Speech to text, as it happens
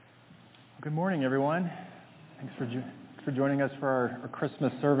Good morning, everyone. Thanks for joining us for our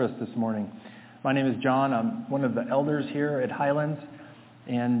Christmas service this morning. My name is John. I'm one of the elders here at Highlands,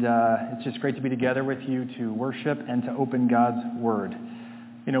 and it's just great to be together with you to worship and to open God's Word.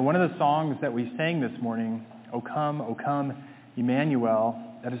 You know, one of the songs that we sang this morning, O Come, Emmanuel,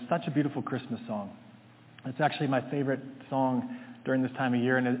 that is such a beautiful Christmas song. It's actually my favorite song during this time of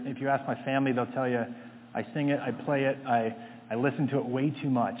year, and if you ask my family, they'll tell you I sing it, I play it, I listen to it way too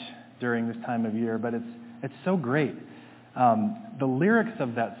much during this time of year, but it's so great. The lyrics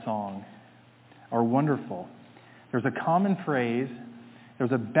of that song are wonderful. There's a common phrase.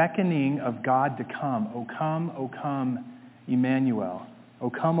 There's a beckoning of God to come. O come, Emmanuel.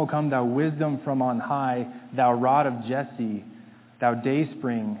 O come, thou wisdom from on high, thou rod of Jesse, thou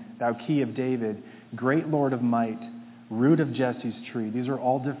dayspring, thou key of David, great Lord of might, root of Jesse's tree. These are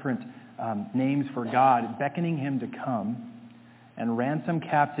all different names for God, beckoning him to come and ransom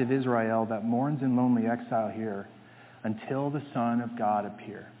captive Israel that mourns in lonely exile here until the Son of God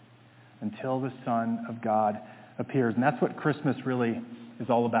appear. Until the Son of God appears. And that's what Christmas really is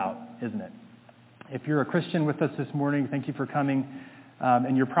all about, isn't it? If you're a Christian with us this morning, thank you for coming.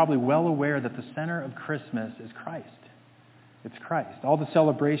 And you're probably well aware that the center of Christmas is Christ. It's Christ. All the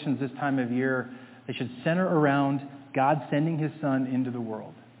celebrations this time of year, they should center around God sending his Son into the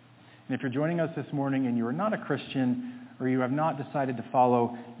world. And if you're joining us this morning and you are not a Christian, or you have not decided to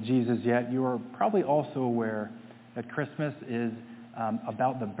follow Jesus yet, you are probably also aware that Christmas is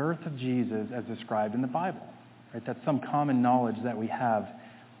about the birth of Jesus as described in the Bible. Right? That's some common knowledge that we have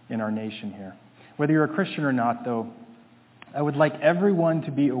in our nation here. Whether you're a Christian or not, though, I would like everyone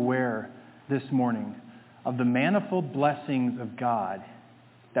to be aware this morning of the manifold blessings of God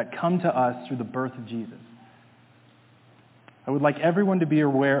that come to us through the birth of Jesus. I would like everyone to be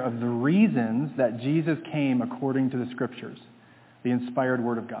aware of the reasons that Jesus came according to the Scriptures, the inspired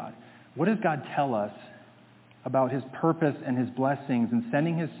Word of God. What does God tell us about his purpose and his blessings in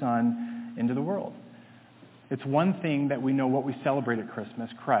sending his Son into the world? It's one thing that we know what we celebrate at Christmas,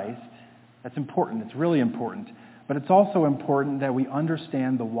 Christ. That's important. It's really important. But it's also important that we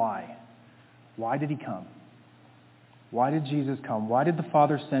understand the why. Why did he come? Why did Jesus come? Why did the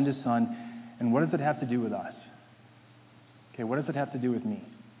Father send his Son? And what does it have to do with us? Okay, what does it have to do with me?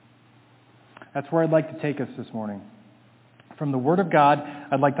 That's where I'd like to take us this morning. From the Word of God,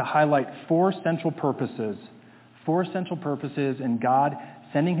 I'd like to highlight four central purposes in God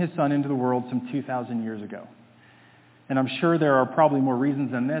sending his Son into the world some 2,000 years ago. And I'm sure there are probably more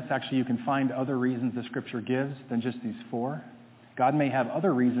reasons than this. Actually, you can find other reasons the Scripture gives than just these four. God may have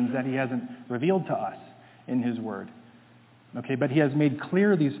other reasons that he hasn't revealed to us in his Word. Okay, but he has made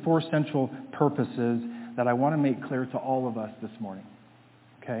clear these four central purposes that I want to make clear to all of us this morning.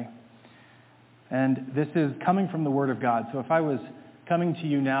 Okay? And this is coming from the Word of God. So if I was coming to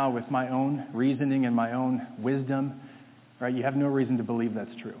you now with my own reasoning and my own wisdom, right, you have no reason to believe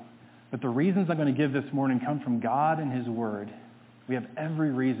that's true. But the reasons I'm going to give this morning come from God and his Word. We have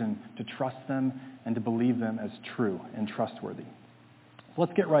every reason to trust them and to believe them as true and trustworthy. So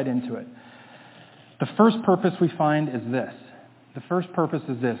let's get right into it. The first purpose we find is this. The first purpose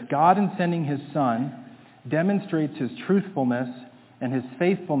is this. God, in sending his Son, demonstrates his truthfulness and his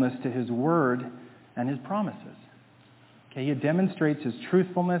faithfulness to his Word and his promises. Okay, he demonstrates his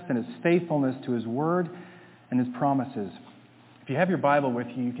truthfulness and his faithfulness to his Word and his promises. If you have your Bible with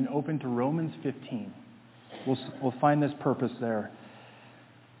you, you can open to Romans 15. We'll find this purpose there.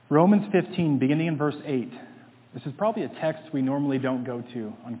 Romans 15, beginning in verse 8. This is probably a text we normally don't go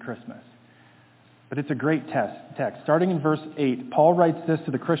to on Christmas. But it's a great text. Starting in verse 8, Paul writes this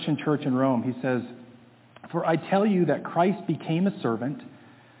to the Christian church in Rome. He says, "For I tell you that Christ became a servant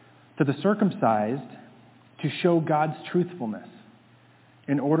to the circumcised to show God's truthfulness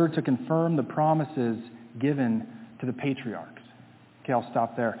in order to confirm the promises given to the patriarchs." Okay, I'll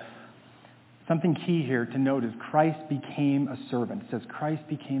stop there. Something key here to note is Christ became a servant. It says Christ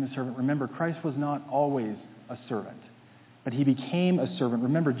became a servant. Remember, Christ was not always a servant, but he became a servant.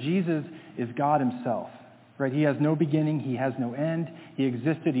 Remember, Jesus is God himself, right? He has no beginning. He has no end. He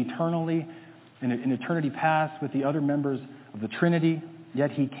existed eternally in eternity past with the other members of the Trinity,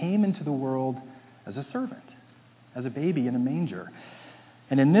 yet he came into the world as a servant, as a baby in a manger.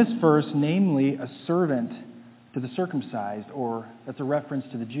 And in this verse, namely, a servant to the circumcised, or that's a reference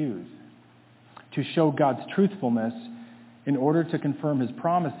to the Jews, to show God's truthfulness in order to confirm his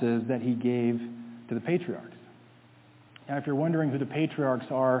promises that he gave to the patriarchs. Now, if you're wondering who the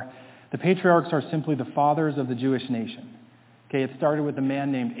patriarchs are simply the fathers of the Jewish nation. Okay, it started with a man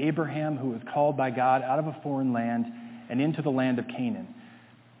named Abraham who was called by God out of a foreign land and into the land of Canaan.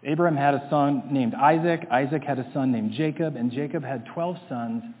 Abraham had a son named Isaac. Isaac had a son named Jacob, and Jacob had 12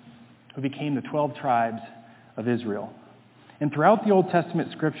 sons who became the 12 tribes of Israel. And throughout the Old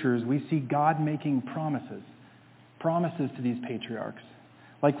Testament scriptures, we see God making promises to these patriarchs.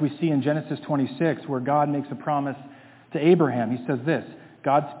 Like we see in Genesis 26, where God makes a promise to Abraham. He says this,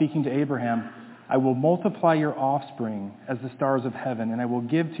 God speaking to Abraham, I will multiply your offspring as the stars of heaven, and I will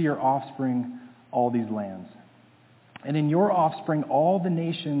give to your offspring all these lands. And in your offspring, all the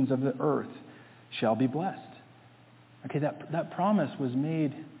nations of the earth shall be blessed. Okay, that promise was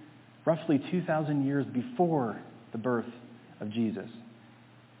made roughly 2,000 years before the birth of Jesus.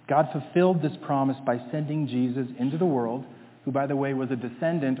 God fulfilled this promise by sending Jesus into the world, who, by the way, was a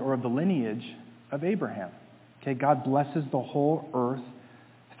descendant or of the lineage of Abraham. Okay, God blesses the whole earth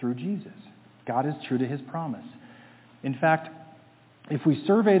through Jesus. God is true to his promise. In fact, if we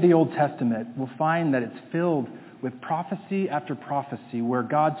survey the Old Testament, we'll find that it's filled with prophecy after prophecy where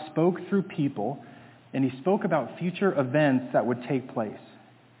God spoke through people and he spoke about future events that would take place.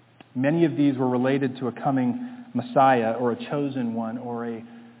 Many of these were related to a coming Messiah or a chosen one or a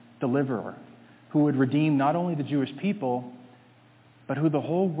deliverer who would redeem not only the Jewish people, but who the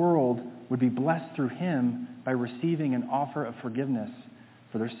whole world would be blessed through him by receiving an offer of forgiveness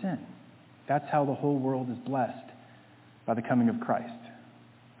for their sin. That's how the whole world is blessed, by the coming of Christ.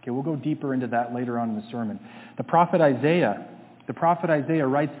 Okay, we'll go deeper into that later on in the sermon. The prophet Isaiah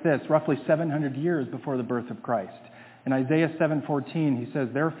writes this roughly 700 years before the birth of Christ. In Isaiah 7:14, he says,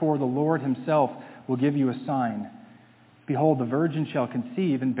 Therefore the Lord himself will give you a sign. Behold, the virgin shall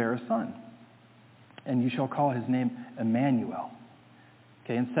conceive and bear a son, and you shall call his name Emmanuel.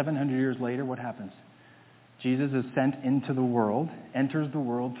 Okay, and 700 years later, what happens? Jesus is sent into the world, enters the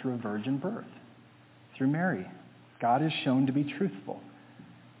world through a virgin birth, through Mary. God is shown to be truthful.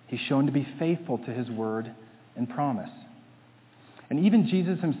 He's shown to be faithful to his word and promise. And even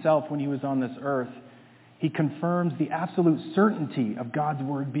Jesus himself, when he was on this earth, he confirms the absolute certainty of God's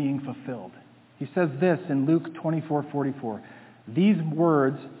word being fulfilled. He says this in Luke 24:44, These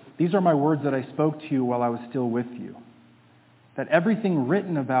are my words that I spoke to you while I was still with you, that everything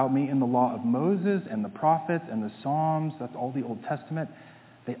written about me in the law of Moses and the prophets and the Psalms, that's all the Old Testament,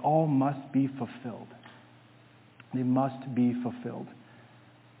 they all must be fulfilled. They must be fulfilled.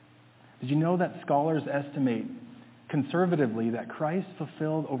 Did you know that scholars estimate conservatively that Christ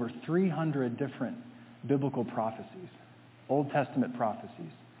fulfilled over 300 different biblical prophecies, Old Testament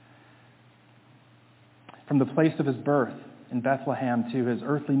prophecies? From the place of his birth in Bethlehem to his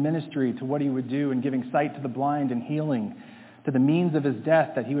earthly ministry to what he would do in giving sight to the blind and healing, to the means of his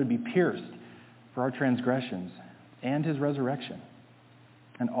death, that he would be pierced for our transgressions, and his resurrection.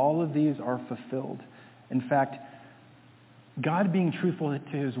 And all of these are fulfilled. In fact, God being truthful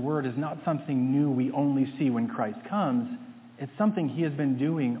to his word is not something new we only see when Christ comes. It's something he has been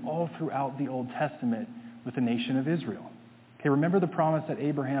doing all throughout the Old Testament with the nation of Israel. Okay, remember the promise that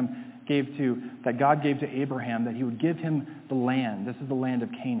God gave to Abraham, that he would give him the land. This is the land of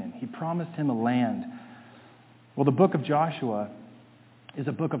Canaan. He promised him a land. Well, the book of Joshua is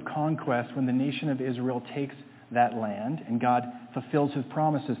a book of conquest when the nation of Israel takes that land and God fulfills his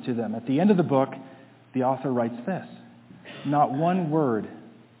promises to them. At the end of the book, the author writes this, Not one word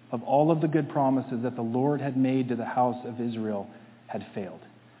of all of the good promises that the Lord had made to the house of Israel had failed.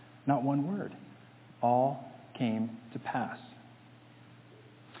 Not one word. All came to pass.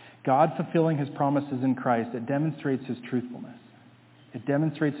 God fulfilling his promises in Christ, it demonstrates his truthfulness. It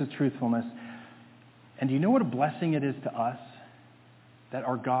demonstrates his truthfulness. And do you know what a blessing it is to us that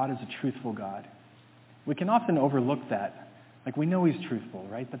our God is a truthful God? We can often overlook that. Like, we know he's truthful,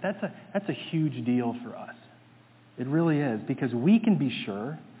 right? But that's a huge deal for us. It really is, because we can be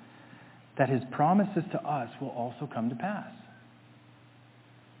sure that his promises to us will also come to pass.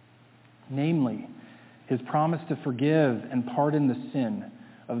 Namely, his promise to forgive and pardon the sin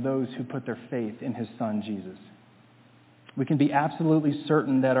of those who put their faith in his Son, Jesus. We can be absolutely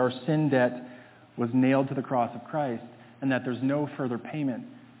certain that our sin debt was nailed to the cross of Christ and that there's no further payment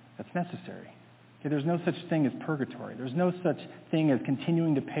that's necessary. Okay, there's no such thing as purgatory. There's no such thing as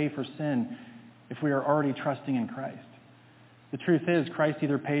continuing to pay for sin if we are already trusting in Christ. The truth is, Christ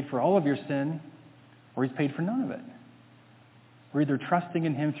either paid for all of your sin or he's paid for none of it. We're either trusting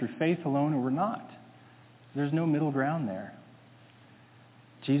in him through faith alone or we're not. There's no middle ground there.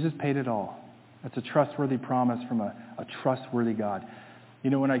 Jesus paid it all. That's a trustworthy promise from a trustworthy God. You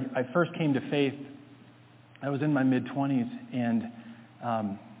know, when I first came to faith, I was in my mid-20s, and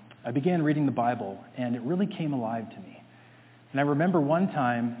I began reading the Bible, and it really came alive to me. And I remember one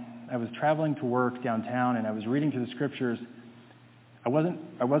time I was traveling to work downtown, and I was reading through the scriptures. I wasn't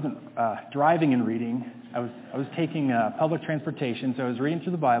driving and reading. I was taking public transportation, so I was reading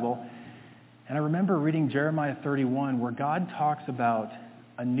through the Bible, and I remember reading Jeremiah 31, where God talks about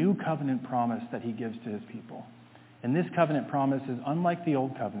a new covenant promise that he gives to his people. And this covenant promise is unlike the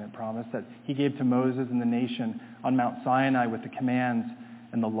old covenant promise that he gave to Moses and the nation on Mount Sinai with the commands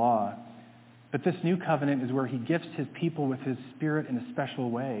and the law. But this new covenant is where he gifts his people with his Spirit in a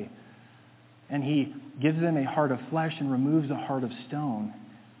special way. And he gives them a heart of flesh and removes a heart of stone.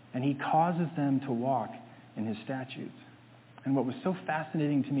 And he causes them to walk in his statutes. And what was so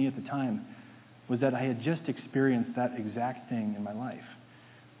fascinating to me at the time was that I had just experienced that exact thing in my life.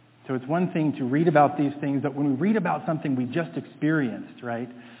 So it's one thing to read about these things, but when we read about something we just experienced, right,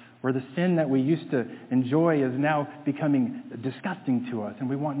 where the sin that we used to enjoy is now becoming disgusting to us, and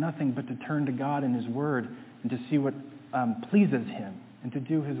we want nothing but to turn to God and his word and to see what pleases him and to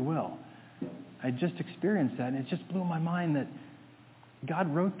do his will. I just experienced that, and it just blew my mind that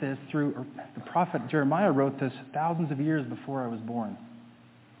God wrote this through, or the prophet Jeremiah wrote this thousands of years before I was born.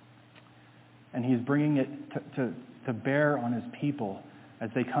 And he's bringing it to bear on his people as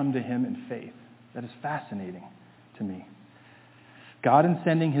they come to him in faith. That is fascinating to me. God, in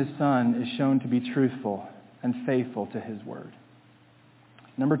sending his Son, is shown to be truthful and faithful to his word.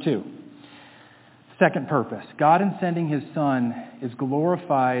 Number 2, second purpose. God, in sending his Son, is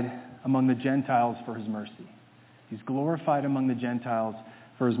glorified among the Gentiles for his mercy. He's glorified among the Gentiles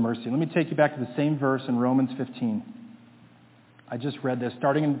for his mercy. Let me take you back to the same verse in Romans 15. I just read this,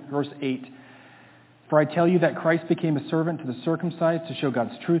 starting in verse 8. For I tell you that Christ became a servant to the circumcised to show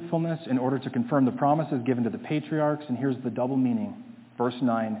God's truthfulness in order to confirm the promises given to the patriarchs. And here's the double meaning. Verse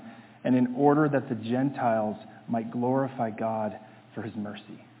 9. And in order that the Gentiles might glorify God for his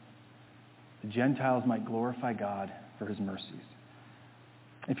mercy. The Gentiles might glorify God for his mercies.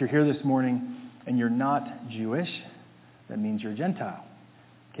 If you're here this morning and you're not Jewish, that means you're a Gentile.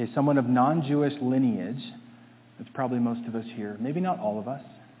 Okay, someone of non-Jewish lineage, that's probably most of us here. Maybe not all of us,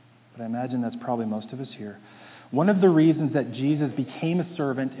 but I imagine that's probably most of us here. One of the reasons that Jesus became a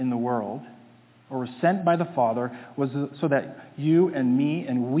servant in the world, or was sent by the Father, was so that you and me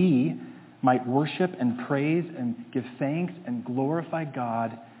and we might worship and praise and give thanks and glorify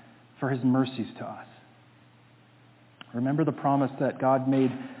God for his mercies to us. Remember the promise that God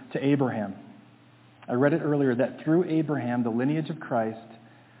made to Abraham. I read it earlier that through Abraham, the lineage of Christ,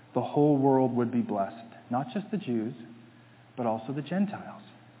 the whole world would be blessed. Not just the Jews, but also the Gentiles.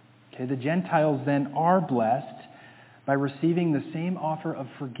 Okay, the Gentiles then are blessed by receiving the same offer of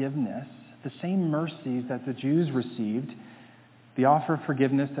forgiveness, the same mercies that the Jews received, the offer of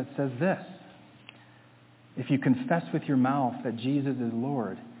forgiveness that says this: if you confess with your mouth that Jesus is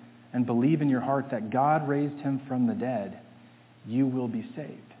Lord and believe in your heart that God raised him from the dead, you will be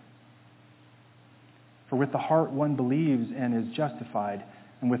saved. For with the heart one believes and is justified,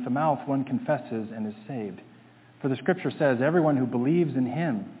 and with the mouth one confesses and is saved. For the scripture says, everyone who believes in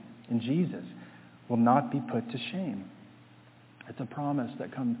him, in Jesus, will not be put to shame. It's a promise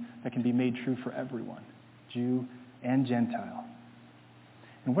that can be made true for everyone, Jew and Gentile.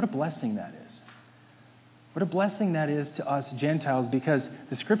 And what a blessing that is. What a blessing that is to us Gentiles, because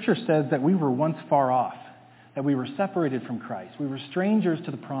the scripture says that we were once far off, that we were separated from Christ. We were strangers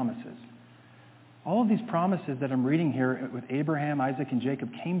to the promises. All of these promises that I'm reading here with Abraham, Isaac, and Jacob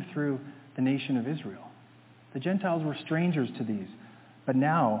came through the nation of Israel. The Gentiles were strangers to these. But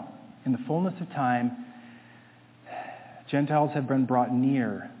now, in the fullness of time, Gentiles have been brought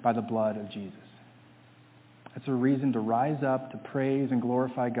near by the blood of Jesus. That's a reason to rise up, to praise and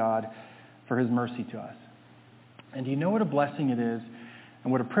glorify God for his mercy to us. And do you know what a blessing it is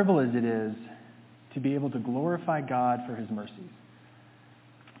and what a privilege it is to be able to glorify God for his mercies?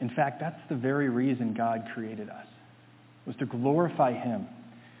 In fact, that's the very reason God created us, was to glorify him.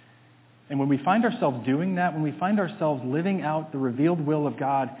 And when we find ourselves doing that, when we find ourselves living out the revealed will of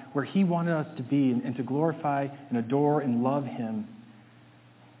God where he wanted us to be and to glorify and adore and love him,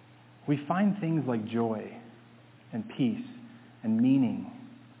 we find things like joy and peace and meaning.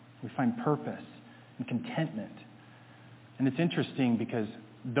 We find purpose and contentment. And it's interesting because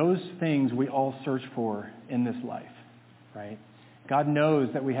those things we all search for in this life, right? God knows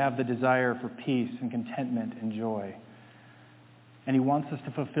that we have the desire for peace and contentment and joy. And he wants us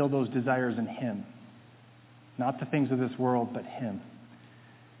to fulfill those desires in him. Not the things of this world, but him.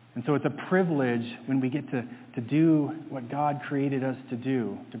 And so it's a privilege when we get to do what God created us to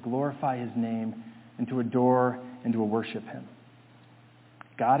do, to glorify his name and to adore and to worship him.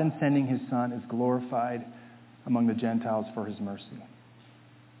 God, in sending his Son, is glorified among the Gentiles for his mercy.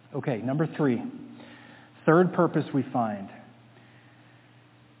 Okay, number 3. Third purpose we find.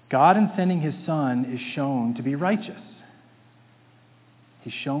 God, in sending his Son, is shown to be righteous.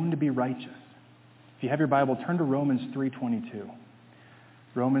 He's shown to be righteous. If you have your Bible, turn to Romans 3:22.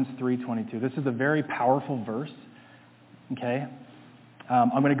 Romans 3:22. This is a very powerful verse. Okay?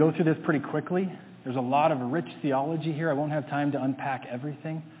 I'm going to go through this pretty quickly. There's a lot of rich theology here. I won't have time to unpack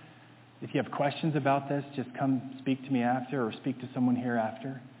everything. If you have questions about this, just come speak to me after or speak to someone here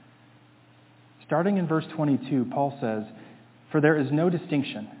after. Starting in verse 22, Paul says, "For there is no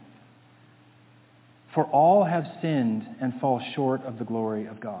distinction, for all have sinned and fall short of the glory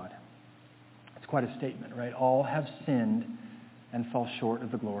of God." It's quite a statement, right? All have sinned and fall short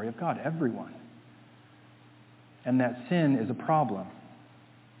of the glory of God. Everyone. And that sin is a problem.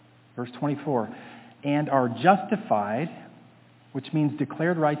 Verse 24, "And are justified," which means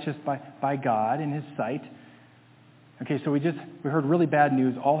declared righteous by God in His sight. Okay, so we heard really bad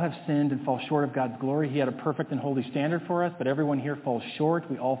news. All have sinned and fall short of God's glory. He had a perfect and holy standard for us, but everyone here falls short.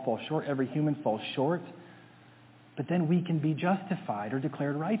 We all fall short. Every human falls short. But then we can be justified or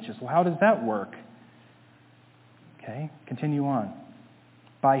declared righteous. Well, how does that work? Okay, continue on.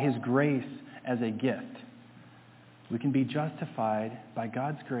 "By His grace as a gift." We can be justified by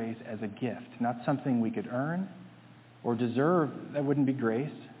God's grace as a gift, not something we could earn or deserve. That wouldn't be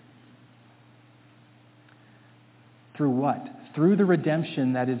grace. Through what? Through the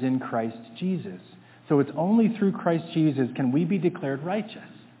redemption that is in Christ Jesus. So it's only through Christ Jesus can we be declared righteous.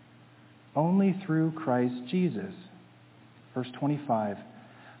 Only through Christ Jesus. Verse 25,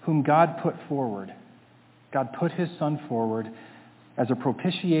 "Whom God put forward." God put His Son forward as a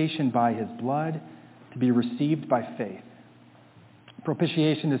propitiation by His blood to be received by faith.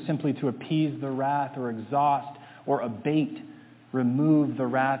 Propitiation is simply to appease the wrath or exhaust or abate, remove the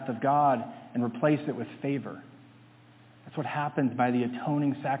wrath of God and replace it with favor. That's what happens by the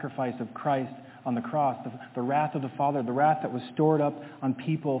atoning sacrifice of Christ on the cross. The wrath of the Father, the wrath that was stored up on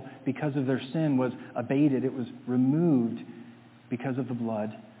people because of their sin was abated. It was removed because of the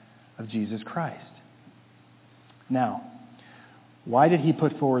blood of Jesus Christ. Now, why did He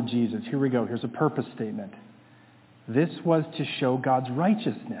put forward Jesus? Here we go. Here's a purpose statement. This was to show God's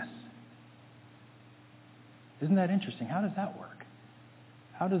righteousness. Isn't that interesting? How does that work?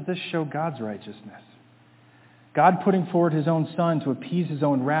 How does this show God's righteousness? God putting forward His own Son to appease His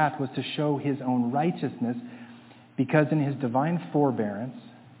own wrath was to show His own righteousness, because in His divine forbearance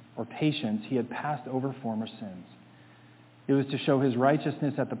or patience He had passed over former sins. It was to show His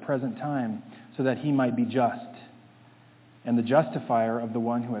righteousness at the present time so that He might be just and the justifier of the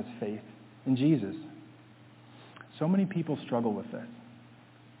one who has faith in Jesus. So many people struggle with this.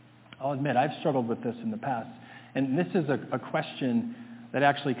 I'll admit, I've struggled with this in the past. And this is a question that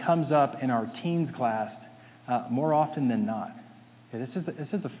actually comes up in our teens class more often than not. Okay,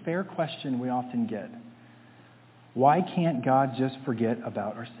 this is a fair question we often get. Why can't God just forget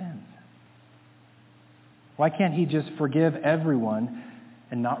about our sins? Why can't He just forgive everyone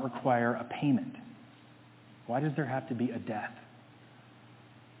and not require a payment? Why does there have to be a death?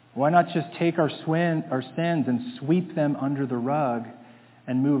 Why not just take our sins and sweep them under the rug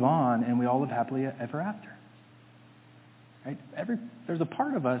and move on, and we all live happily ever after? Right? There's a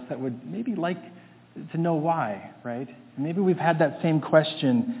part of us that would maybe like to know why, right? Maybe we've had that same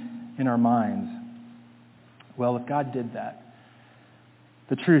question in our minds. Well, if God did that,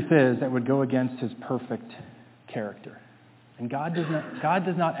 the truth is that would go against His perfect character. And God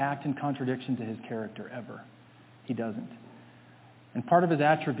does not act in contradiction to His character ever. He doesn't. And part of His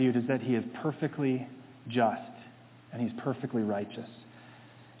attribute is that He is perfectly just and He's perfectly righteous.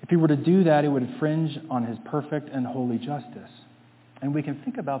 If He were to do that, it would infringe on His perfect and holy justice. And we can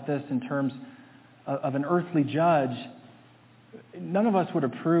think about this in terms of an earthly judge. None of us would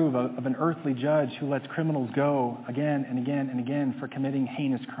approve of an earthly judge who lets criminals go again and again and again for committing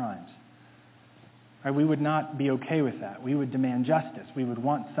heinous crimes. Right? We would not be okay with that. We would demand justice. We would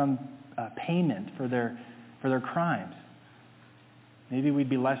want some payment for their crimes. Maybe we'd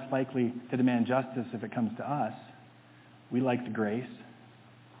be less likely to demand justice if it comes to us. We like the grace,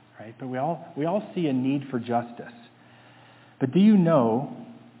 right? But we all see a need for justice. But do you know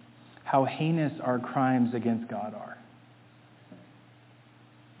how heinous our crimes against God are?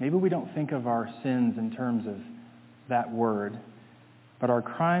 Maybe we don't think of our sins in terms of that word, but our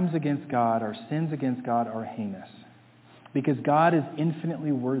crimes against God, our sins against God are heinous. Because God is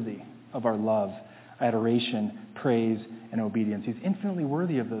infinitely worthy of our love, adoration, praise, and obedience. He's infinitely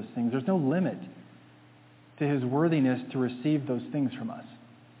worthy of those things. There's no limit to His worthiness to receive those things from us.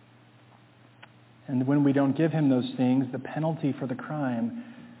 And when we don't give Him those things, the penalty for the crime,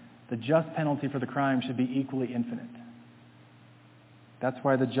 the just penalty for the crime should be equally infinite. That's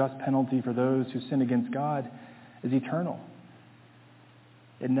why the just penalty for those who sin against God is eternal.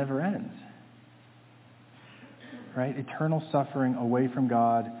 It never ends. Right? Eternal suffering away from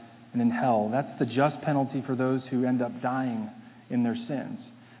God and in hell. That's the just penalty for those who end up dying in their sins,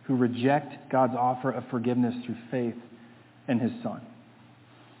 who reject God's offer of forgiveness through faith in His Son.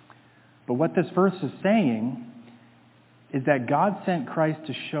 But what this verse is saying is that God sent Christ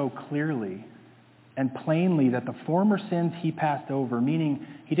to show clearly and plainly that the former sins he passed over, meaning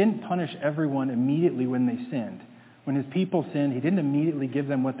he didn't punish everyone immediately when they sinned. When his people sinned, he didn't immediately give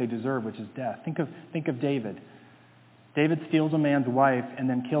them what they deserve, which is death. Think of David. David steals a man's wife and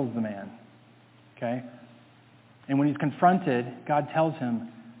then kills the man. Okay? And when he's confronted, God tells him,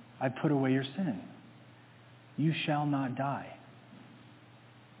 I put away your sin. You shall not die.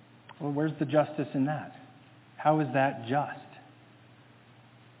 Well, where's the justice in that? How is that just?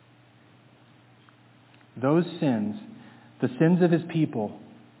 Those sins, the sins of his people,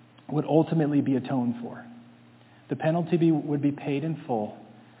 would ultimately be atoned for. The penalty would be paid in full,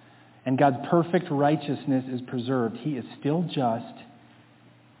 and God's perfect righteousness is preserved. He is still just,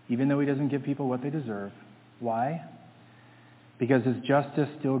 even though he doesn't give people what they deserve. Why? Because his justice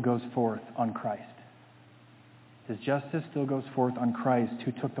still goes forth on Christ. His justice still goes forth on Christ,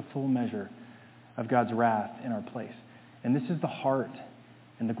 who took the full measure of God's wrath in our place. And this is the heart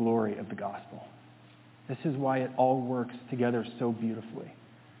and the glory of the gospel. This is why it all works together so beautifully.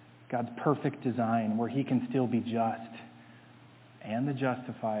 God's perfect design, where he can still be just and the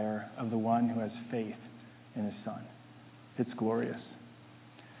justifier of the one who has faith in his Son. It's glorious.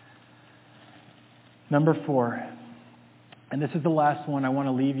 Number 4, and this is the last one. I want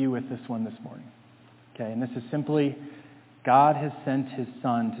to leave you with this one this morning. Okay, and this is simply, God has sent his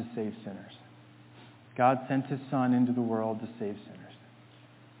Son to save sinners. God sent his Son into the world to save sinners.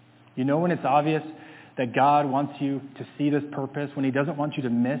 You know when it's obvious that God wants you to see this purpose, when he doesn't want you to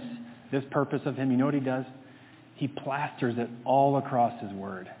miss this purpose of him, you know what he does? He plasters it all across his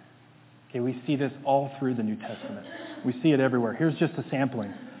word. Okay, we see this all through the New Testament. We see it everywhere. Here's just a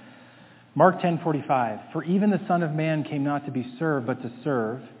sampling. Mark 10:45, for even the Son of Man came not to be served, but to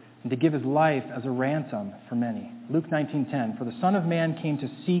serve, and to give his life as a ransom for many. Luke 19:10, for the Son of Man came to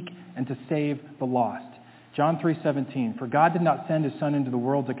seek and to save the lost. John 3:17, for God did not send his Son into the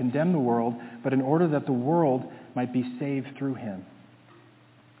world to condemn the world, but in order that the world might be saved through him.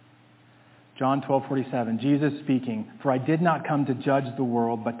 John 12:47, Jesus speaking, for I did not come to judge the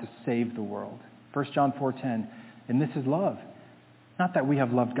world, but to save the world. 1 John 4:10, and this is love. Not that we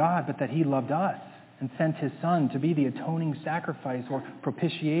have loved God, but that he loved us and sent his Son to be the atoning sacrifice or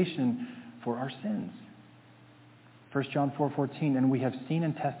propitiation for our sins. 1 John 4:14, and we have seen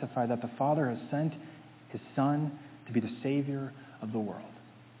and testified that the Father has sent his Son to be the Savior of the world.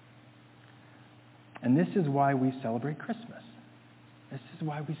 And this is why we celebrate Christmas. This is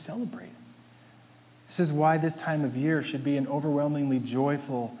why we celebrate. This is why this time of year should be an overwhelmingly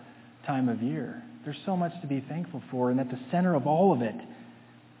joyful time of year. There's so much to be thankful for, and at the center of all of it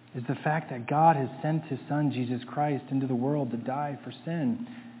is the fact that God has sent his Son, Jesus Christ, into the world to die for sin.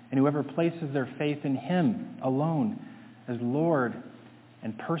 And whoever places their faith in him alone as Lord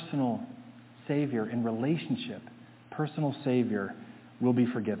and personal Savior in relationship, personal Savior, will be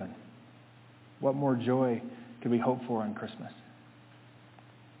forgiven. What more joy could we hope for on Christmas?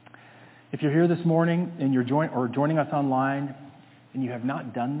 If you're here this morning and you're joining us online and you have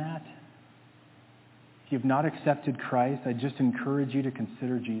not done that, if you've not accepted Christ, I just encourage you to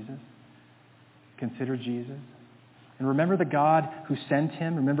consider Jesus. Consider Jesus. And remember the God who sent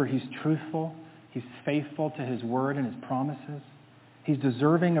him. Remember, he's truthful. He's faithful to his word and his promises. He's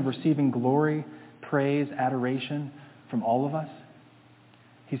deserving of receiving glory, praise, adoration from all of us.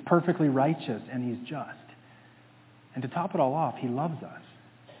 He's perfectly righteous and he's just. And to top it all off, he loves us.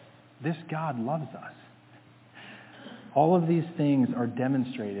 This God loves us. All of these things are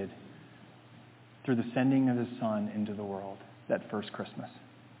demonstrated through the sending of his Son into the world that first Christmas.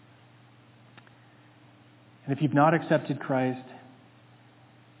 And if you've not accepted Christ,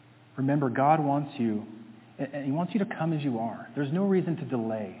 remember God wants you, and he wants you to come as you are. There's no reason to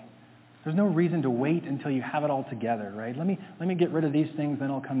delay. There's no reason to wait until you have it all together, right? Let me get rid of these things,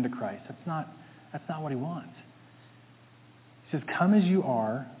 then I'll come to Christ. That's not what he wants. He says, come as you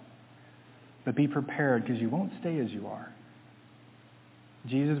are, but be prepared, because you won't stay as you are.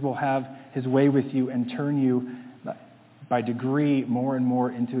 Jesus will have his way with you and turn you by degree more and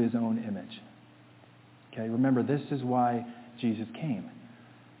more into his own image. Okay, remember, this is why Jesus came,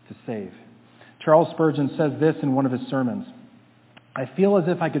 to save. Charles Spurgeon says this in one of his sermons. I feel as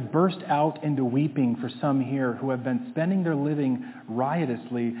if I could burst out into weeping for some here who have been spending their living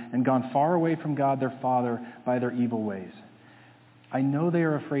riotously and gone far away from God their Father by their evil ways. I know they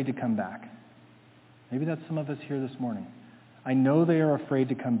are afraid to come back. Maybe that's some of us here this morning. I know they are afraid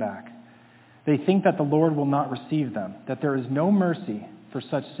to come back. They think that the Lord will not receive them, that there is no mercy for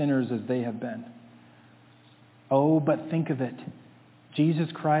such sinners as they have been. Oh, but think of it. Jesus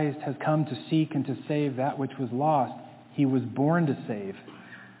Christ has come to seek and to save that which was lost. He was born to save.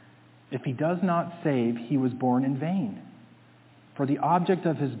 If he does not save, he was born in vain. For the object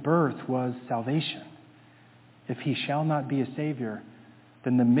of his birth was salvation. If he shall not be a Savior,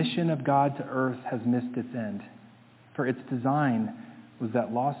 then the mission of God to earth has missed its end. For its design was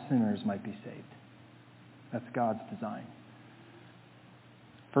that lost sinners might be saved. That's God's design.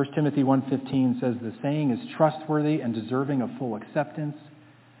 1 Timothy 1:15 says, the saying is trustworthy and deserving of full acceptance,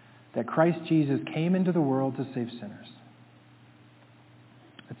 that Christ Jesus came into the world to save sinners.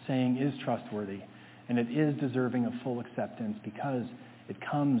 That saying is trustworthy, and it is deserving of full acceptance because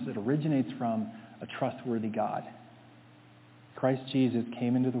it originates from a trustworthy God. Christ Jesus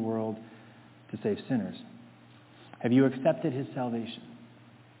came into the world to save sinners. Have you accepted his salvation?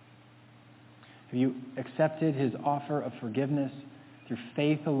 Have you accepted his offer of forgiveness through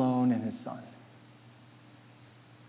faith alone in his Son?